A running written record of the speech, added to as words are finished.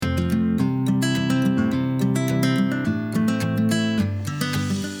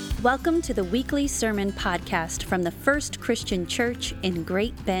Welcome to the weekly sermon podcast from the First Christian Church in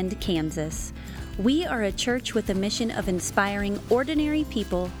Great Bend, Kansas. We are a church with a mission of inspiring ordinary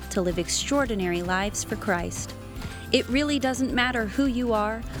people to live extraordinary lives for Christ. It really doesn't matter who you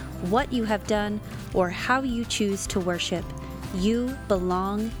are, what you have done, or how you choose to worship. You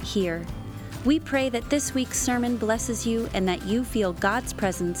belong here. We pray that this week's sermon blesses you and that you feel God's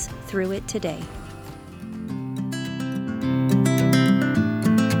presence through it today.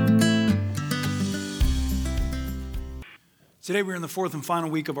 Today we're in the fourth and final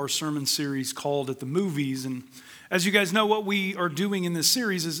week of our sermon series called At the Movies. And as you guys know, what we are doing in this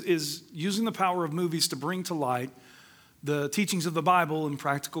series is using the power of movies to bring to light the teachings of the Bible in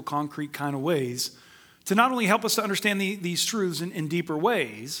practical, concrete kind of ways, to not only help us to understand these truths in deeper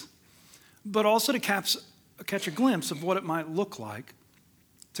ways, but also to catch a glimpse of what it might look like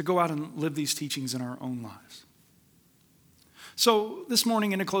to go out and live these teachings in our own lives. So this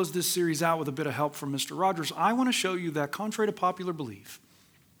morning, and to close this series out with a bit of help from Mr. Rogers, I want to show you that contrary to popular belief,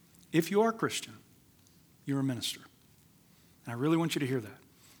 if you are a Christian, you're a minister. And I really want you to hear that.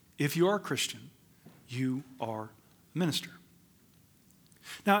 If you are a Christian, you are a minister.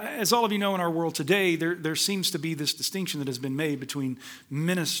 Now, as all of you know, in our world today, there seems to be this distinction that has been made between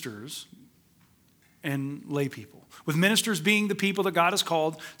ministers and lay people. With ministers being the people that God has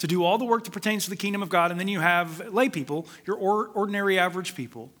called to do all the work that pertains to the kingdom of God, and then you have lay people, your ordinary average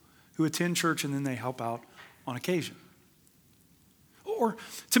people, who attend church and then they help out on occasion. Or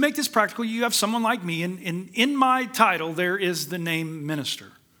to make this practical, you have someone like me, and in my title there is the name minister,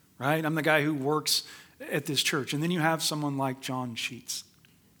 right? I'm the guy who works at this church. And then you have someone like John Sheets.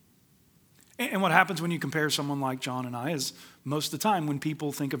 And what happens when you compare someone like John and I is most of the time when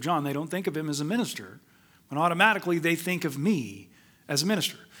people think of John, they don't think of him as a minister, when automatically they think of me as a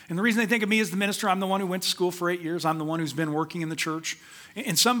minister. And the reason they think of me as the minister, I'm the one who went to school for 8 years. I'm the one who's been working in the church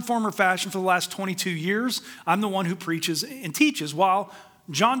in some form or fashion for the last 22 years. I'm the one who preaches and teaches, while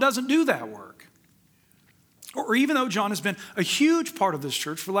John doesn't do that work. Or even though John has been a huge part of this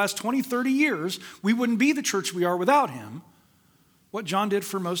church for the last 20, 30 years, we wouldn't be the church we are without him. What John did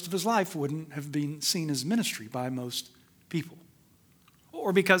for most of his life wouldn't have been seen as ministry by most people.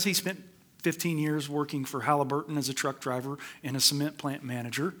 Or because he spent 15 years working for Halliburton as a truck driver and a cement plant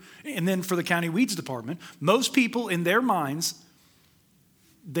manager, and then for the county weeds department, most people in their minds,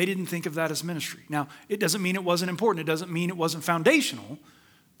 they didn't think of that as ministry. Now, it doesn't mean it wasn't important. It doesn't mean it wasn't foundational.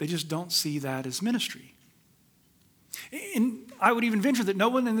 They just don't see that as ministry. And I would even venture that no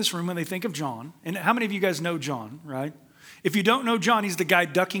one in this room, when they think of John, and how many of you guys know John, right? If you don't know John, he's the guy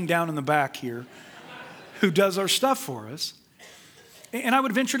ducking down in the back here who does our stuff for us. And I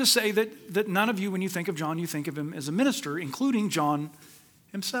would venture to say that none of you, when you think of John, you think of him as a minister, including John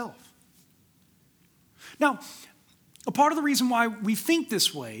himself. Now, a part of the reason why we think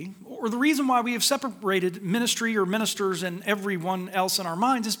this way, or the reason why we have separated ministry or ministers and everyone else in our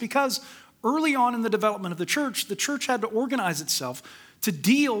minds, is because early on in the development of the church had to organize itself to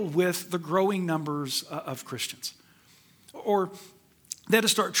deal with the growing numbers of Christians. Or they had to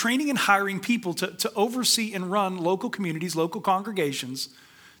start training and hiring people to oversee and run local communities, local congregations,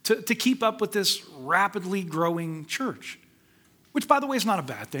 to keep up with this rapidly growing church. Which, by the way, is not a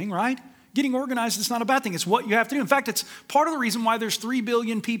bad thing, right? Getting organized is not a bad thing. It's what you have to do. In fact, it's part of the reason why there's 3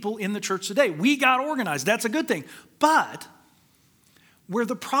 billion people in the church today. We got organized. That's a good thing. But where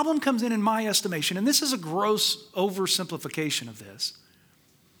the problem comes in my estimation, and this is a gross oversimplification of this,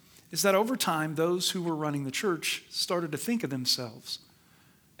 is that over time, those who were running the church started to think of themselves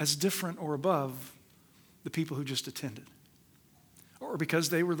as different or above the people who just attended. Or because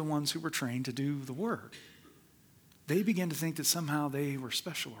they were the ones who were trained to do the work, they began to think that somehow they were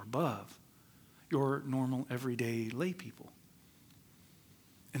special or above your normal, everyday lay people.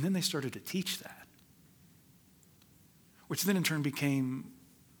 And then they started to teach that, which then in turn became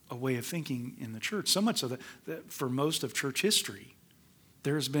a way of thinking in the church. So much so that for most of church history,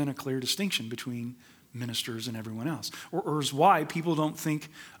 there has been a clear distinction between ministers and everyone else. Or is why people don't think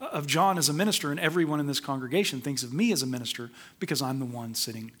of John as a minister and everyone in this congregation thinks of me as a minister because I'm the one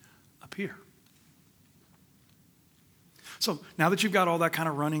sitting up here. So now that you've got all that kind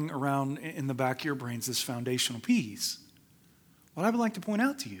of running around in the back of your brains, this foundational piece, what I would like to point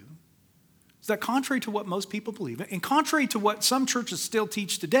out to you is that contrary to what most people believe, and contrary to what some churches still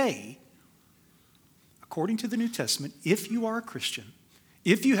teach today, according to the New Testament, if you are a Christian,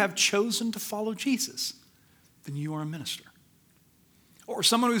 if you have chosen to follow Jesus, then you are a minister. Or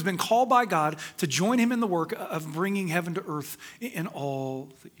someone who's been called by God to join him in the work of bringing heaven to earth in all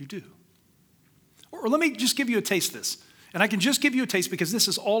that you do. Or let me just give you a taste of this. And I can just give you a taste because this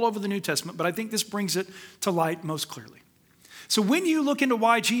is all over the New Testament, but I think this brings it to light most clearly. So when you look into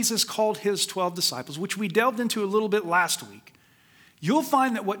why Jesus called his 12 disciples, which we delved into a little bit last week, you'll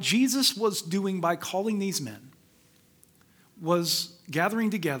find that what Jesus was doing by calling these men was gathering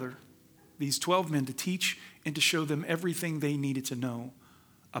together these 12 men to teach and to show them everything they needed to know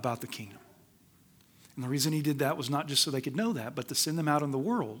about the kingdom. And the reason he did that was not just so they could know that, but to send them out in the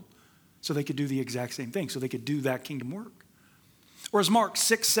world so they could do the exact same thing, so they could do that kingdom work. Or as Mark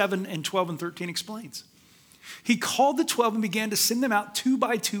 6, 7, and 12 and 13 explains, he called the 12 and began to send them out 2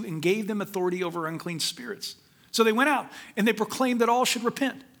 by 2 and gave them authority over unclean spirits. So they went out and they proclaimed that all should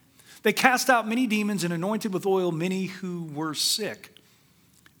repent. They cast out many demons and anointed with oil many who were sick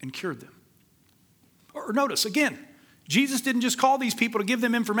and cured them. Or notice, again, Jesus didn't just call these people to give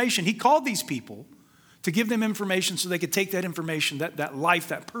them information. He called these people to give them information so they could take that information, that life,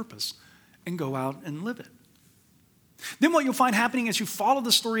 that purpose, and go out and live it. Then what you'll find happening as you follow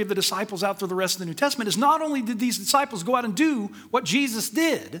the story of the disciples out through the rest of the New Testament is not only did these disciples go out and do what Jesus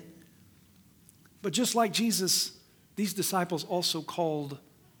did, but just like Jesus, these disciples also called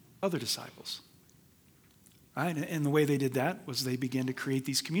other disciples. Right? And the way they did that was they began to create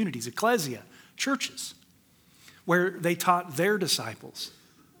these communities, ecclesia, churches, where they taught their disciples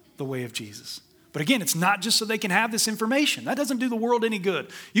the way of Jesus. But again, it's not just so they can have this information. That doesn't do the world any good.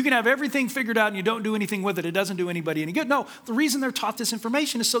 You can have everything figured out and you don't do anything with it. It doesn't do anybody any good. No, the reason they're taught this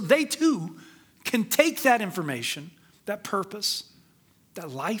information is so they too can take that information, that purpose,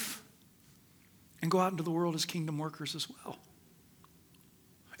 that life, and go out into the world as kingdom workers as well.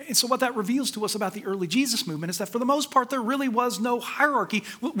 And so what that reveals to us about the early Jesus movement is that for the most part, there really was no hierarchy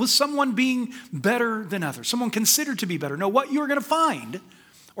with someone being better than others, someone considered to be better. No, what you're going to find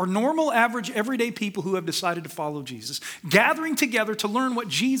are normal, average, everyday people who have decided to follow Jesus, gathering together to learn what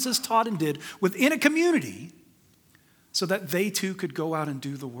Jesus taught and did within a community so that they too could go out and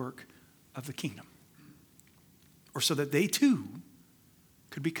do the work of the kingdom. Or so that they too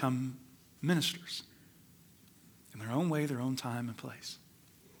could become ministers in their own way, their own time and place.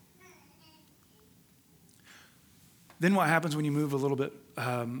 Then what happens when you move a little bit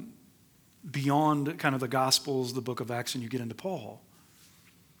beyond kind of the Gospels, the book of Acts, and you get into Paul?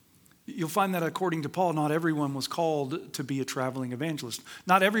 You'll find that according to Paul, not everyone was called to be a traveling evangelist.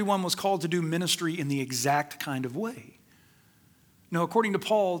 Not everyone was called to do ministry in the exact kind of way. No, according to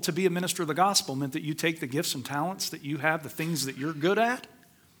Paul, to be a minister of the gospel meant that you take the gifts and talents that you have, the things that you're good at,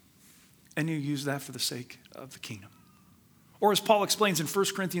 and you use that for the sake of the kingdom. Or as Paul explains in 1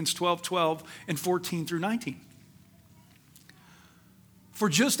 Corinthians 12 and 14 through 19. For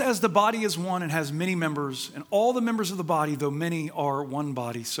just as the body is one and has many members, and all the members of the body, though many, are one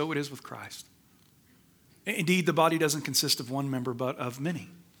body, so it is with Christ. Indeed, the body doesn't consist of one member, but of many.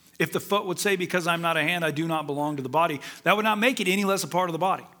 If the foot would say, because I'm not a hand, I do not belong to the body, that would not make it any less a part of the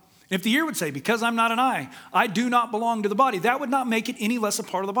body. And if the ear would say, because I'm not an eye, I do not belong to the body, that would not make it any less a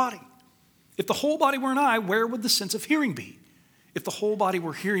part of the body. If the whole body were an eye, where would the sense of hearing be? If the whole body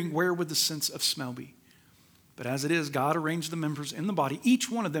were hearing, where would the sense of smell be? But as it is, God arranged the members in the body,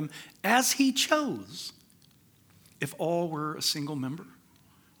 each one of them, as he chose. If all were a single member,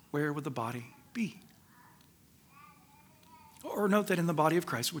 where would the body be? Or note that in the body of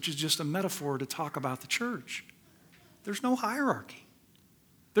Christ, which is just a metaphor to talk about the church, there's no hierarchy.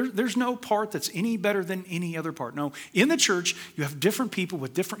 There's no part that's any better than any other part. No, in the church, you have different people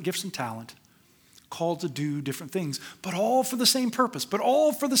with different gifts and talent, called to do different things, but all for the same purpose, but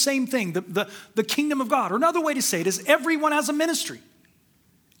all for the same thing, the kingdom of God. Or another way to say it is everyone has a ministry.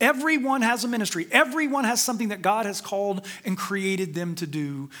 Everyone has a ministry. Everyone has something that God has called and created them to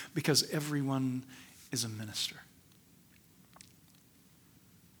do because everyone is a minister.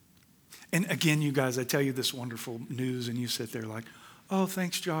 And again, you guys, I tell you this wonderful news and you sit there like, oh,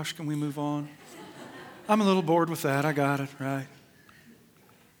 thanks, Josh. Can we move on? I'm a little bored with that. I got it, right?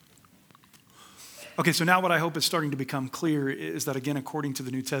 Okay, so now what I hope is starting to become clear is that, again, according to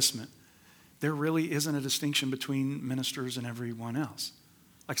the New Testament, there really isn't a distinction between ministers and everyone else.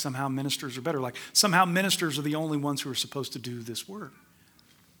 Like somehow ministers are better. Like somehow ministers are the only ones who are supposed to do this work.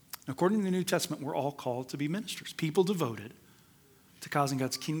 According to the New Testament, we're all called to be ministers, people devoted to causing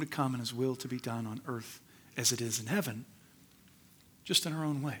God's kingdom to come and his will to be done on earth as it is in heaven, just in our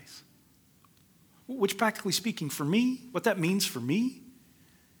own ways. Which, practically speaking, for me, what that means for me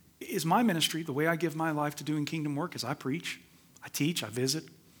is my ministry, the way I give my life to doing kingdom work is I preach, I teach, I visit,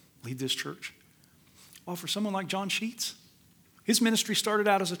 lead this church. Well, for someone like John Sheets, his ministry started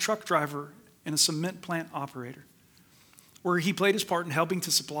out as a truck driver and a cement plant operator, where he played his part in helping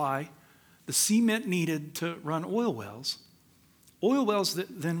to supply the cement needed to run oil wells that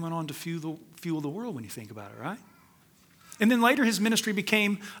then went on to fuel the world when you think about it, right? And then later his ministry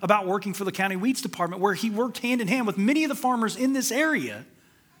became about working for the county weeds department, where he worked hand in hand with many of the farmers in this area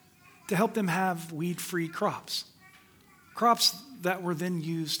to help them have weed-free crops. Crops that were then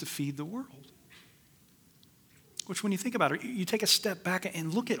used to feed the world. Which, when you think about it, you take a step back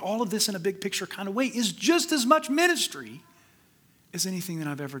and look at all of this in a big picture kind of way, is just as much ministry as anything that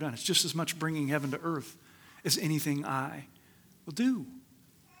I've ever done. It's just as much bringing heaven to earth as anything I will do.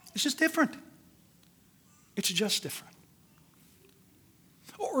 It's just different. It's just different.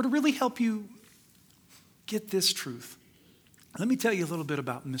 Or to really help you get this truth, let me tell you a little bit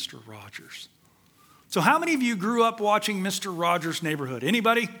about Mr. Rogers. So how many of you grew up watching Mr. Rogers' Neighborhood?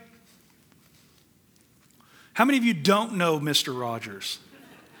 Anybody? How many of you don't know Mr. Rogers?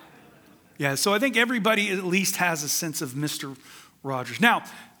 Yeah, so I think everybody at least has a sense of Mr. Rogers. Now,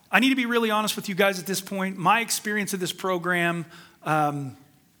 I need to be really honest with you guys at this point. My experience of this program,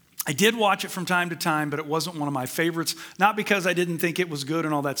 I did watch it from time to time, but it wasn't one of my favorites. Not because I didn't think it was good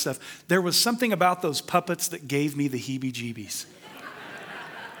and all that stuff. There was something about those puppets that gave me the heebie-jeebies.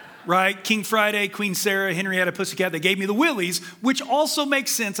 Right? King Friday, Queen Sarah, Henrietta Pussycat, they gave me the willies, which also makes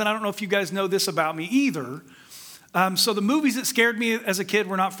sense. And I don't know if you guys know this about me either. So the movies that scared me as a kid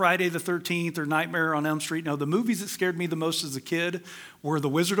were not Friday the 13th or Nightmare on Elm Street. No, the movies that scared me the most as a kid were The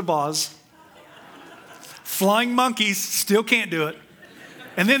Wizard of Oz, Flying Monkeys, still can't do it.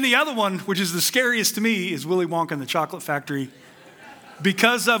 And then the other one, which is the scariest to me, is Willy Wonka and the Chocolate Factory.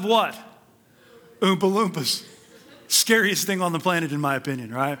 Because of what? Oompa Loompas. Scariest thing on the planet, in my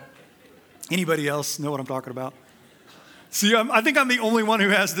opinion, right? Anybody else know what I'm talking about? See, I think I'm the only one who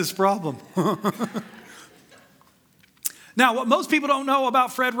has this problem. Now, what most people don't know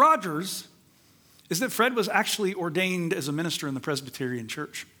about Fred Rogers is that Fred was actually ordained as a minister in the Presbyterian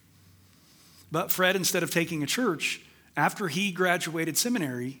Church. But Fred, instead of taking a church, after he graduated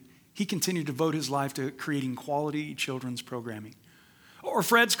seminary, he continued to devote his life to creating quality children's programming. Or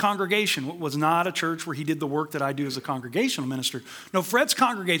Fred's congregation was not a church where he did the work that I do as a congregational minister. No, Fred's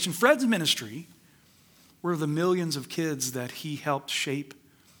congregation, Fred's ministry, were the millions of kids that he helped shape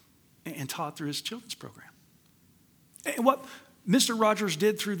and taught through his children's program. And what Mr. Rogers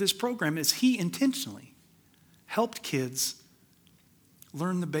did through this program is he intentionally helped kids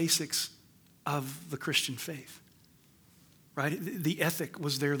learn the basics of the Christian faith. Right? The ethic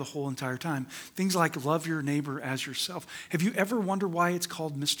was there the whole entire time. Things like love your neighbor as yourself. Have you ever wondered why it's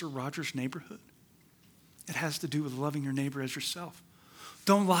called Mr. Rogers' Neighborhood? It has to do with loving your neighbor as yourself.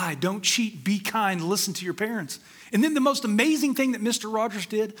 Don't lie, don't cheat, be kind, listen to your parents. And then the most amazing thing that Mr. Rogers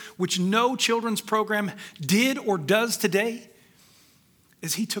did, which no children's program did or does today,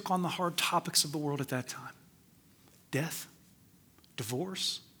 is he took on the hard topics of the world at that time. Death,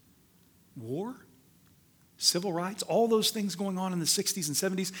 divorce, war, civil rights, all those things going on in the 60s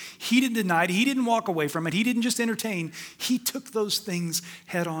and 70s. He didn't deny it. He didn't walk away from it. He didn't just entertain. He took those things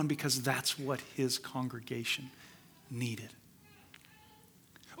head on because that's what his congregation needed.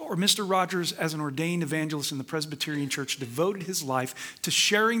 Or Mr. Rogers, as an ordained evangelist in the Presbyterian Church, devoted his life to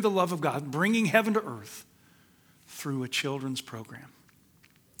sharing the love of God, bringing heaven to earth through a children's program,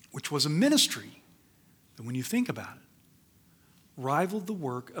 which was a ministry that, when you think about it, rivaled the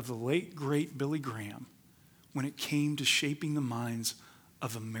work of the late, great Billy Graham when it came to shaping the minds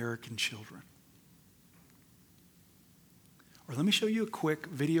of American children. Or let me show you a quick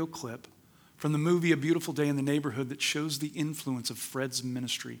video clip from the movie A Beautiful Day in the Neighborhood that shows the influence of Fred's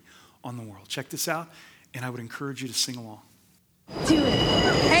ministry on the world. Check this out, and I would encourage you to sing along. Do it.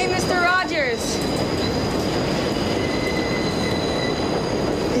 Hey, Mr. Rogers.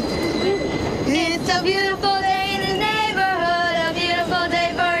 It's a beautiful day in the neighborhood, a beautiful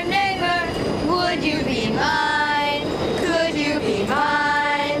day for a neighbor. Would you be mine? Could you be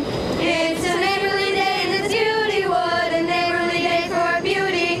mine? It's a neighborly day in this beauty wood, a neighborly day for our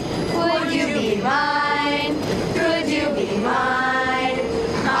beauty. Would you be mine? Could you be mine?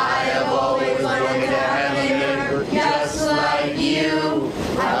 I have always wanted to have a neighbor just like you.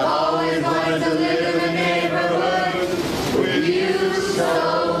 I've always wanted to live in a neighborhood with you.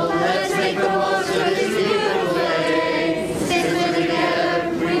 So let's make the most of this beautiful day. Since we're together,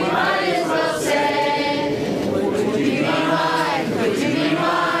 we might as well say, would you be mine? Could you be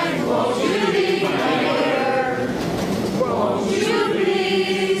mine? Won't you be my neighbor? Won't you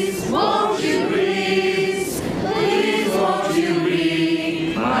please? Won't you please? Please won't you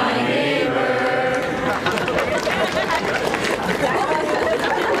be my neighbor?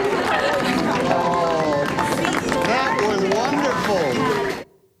 That was wonderful.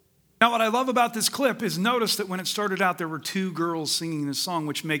 Now, what I love about this clip is notice that when it started out, there were two girls singing this song,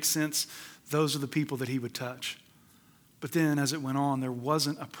 which makes sense. Those are the people that he would touch. But then as it went on, there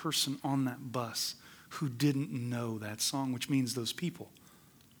wasn't a person on that bus who didn't know that song, which means those people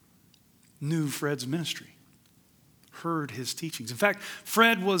knew Fred's ministry, heard his teachings. In fact,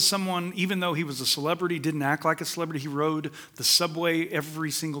 Fred was someone, even though he was a celebrity, didn't act like a celebrity. He rode the subway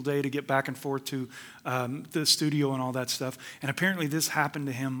every single day to get back and forth to the studio and all that stuff. And apparently this happened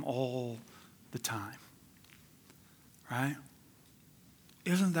to him all the time. Right?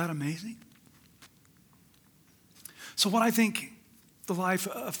 Isn't that amazing? So what I think the life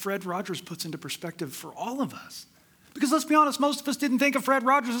of Fred Rogers puts into perspective for all of us, because let's be honest, most of us didn't think of Fred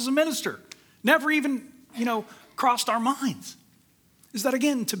Rogers as a minister. Never even, crossed our minds. Is that,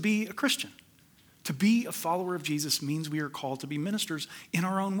 again, to be a Christian, to be a follower of Jesus means we are called to be ministers in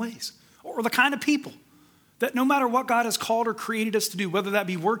our own ways, or the kind of people that no matter what God has called or created us to do, whether that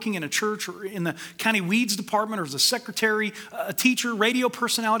be working in a church or in the county weeds department or as a secretary, a teacher, radio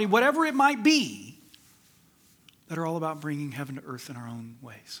personality, whatever it might be, that are all about bringing heaven to earth in our own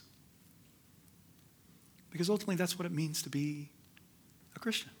ways. Because ultimately that's what it means to be a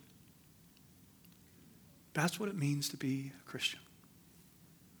Christian. That's what it means to be a Christian.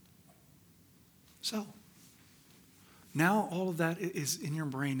 So, now all of that is in your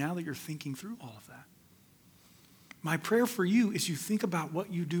brain, now that you're thinking through all of that. My prayer for you is you think about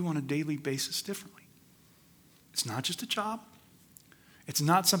what you do on a daily basis differently. It's not just a job. It's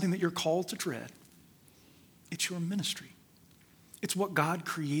not something that you're called to dread. It's your ministry. It's what God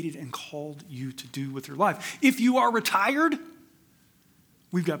created and called you to do with your life. If you are retired,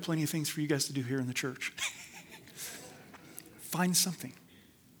 we've got plenty of things for you guys to do here in the church. Find something.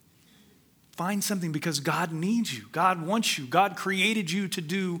 Find something because God needs you. God wants you. God created you to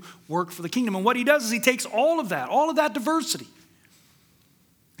do work for the kingdom. And what he does is he takes all of that diversity,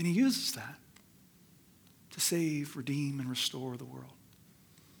 and he uses that to save, redeem, and restore the world.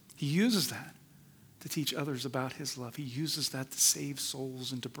 He uses that to teach others about his love. He uses that to save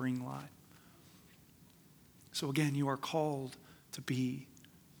souls and to bring life. So again, you are called to be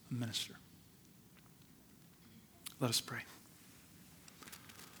a minister. Let us pray.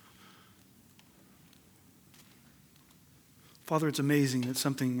 Father, it's amazing that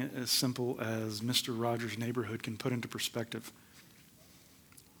something as simple as Mr. Rogers' Neighborhood can put into perspective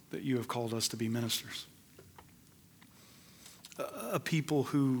that you have called us to be ministers. A people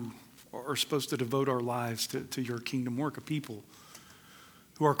who are supposed to devote our lives to your kingdom work, a people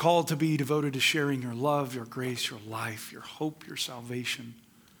who are called to be devoted to sharing your love, your grace, your life, your hope, your salvation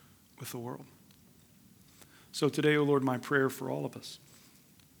with the world. So today, O Lord, my prayer for all of us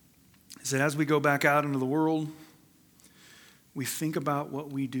is that as we go back out into the world, we think about what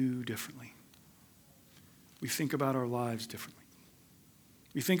we do differently. We think about our lives differently.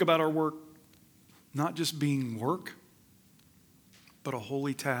 We think about our work not just being work, but a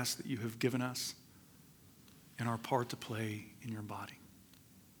holy task that you have given us and our part to play in your body.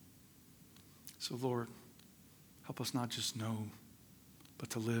 So, Lord, help us not just know, but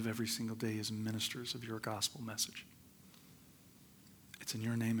to live every single day as ministers of your gospel message. It's in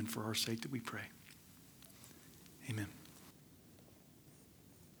your name and for our sake that we pray. Amen.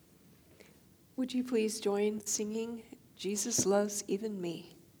 Would you please join singing Jesus Loves Even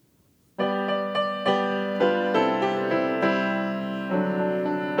Me?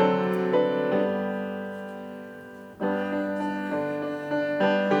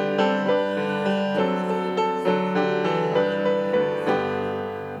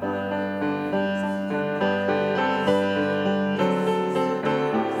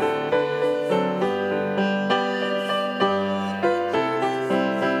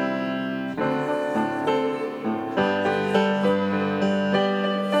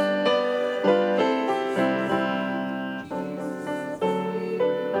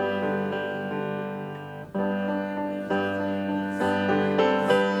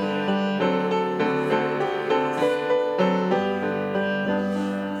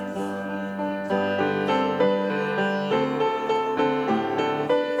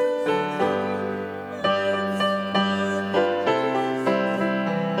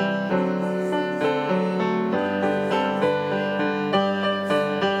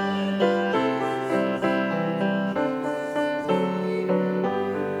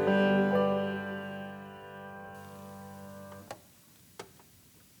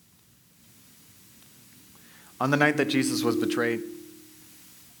 On the night that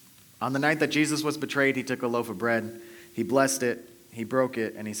Jesus was betrayed, he took a loaf of bread, he blessed it, he broke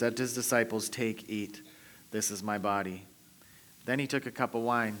it, and he said to his disciples, "Take, eat, this is my body." Then he took a cup of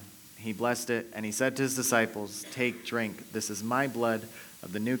wine, he blessed it, and he said to his disciples, "Take, drink, this is my blood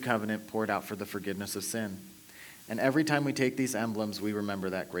of the new covenant poured out for the forgiveness of sin." And every time we take these emblems, we remember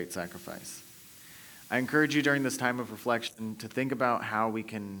that great sacrifice. I encourage you during this time of reflection to think about how we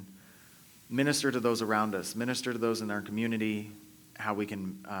can minister to those around us, minister to those in our community, how we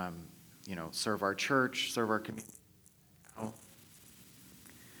can, serve our church, serve our community,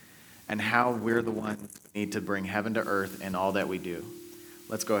 and how we're the ones who need to bring heaven to earth in all that we do.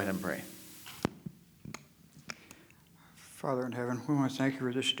 Let's go ahead and pray. Father in heaven, we want to thank you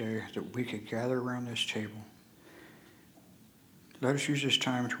for this day that we could gather around this table. Let us use this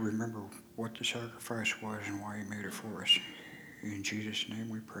time to remember what the sacrifice was and why you made it for us. In Jesus' name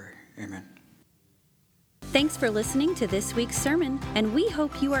we pray. Amen. Thanks for listening to this week's sermon, and we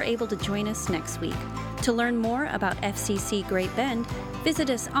hope you are able to join us next week. To learn more about FCC Great Bend, visit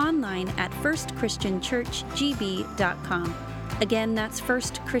us online at firstchristianchurchgb.com. Again, that's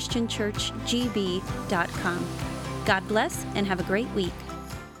firstchristianchurchgb.com. God bless and have a great week.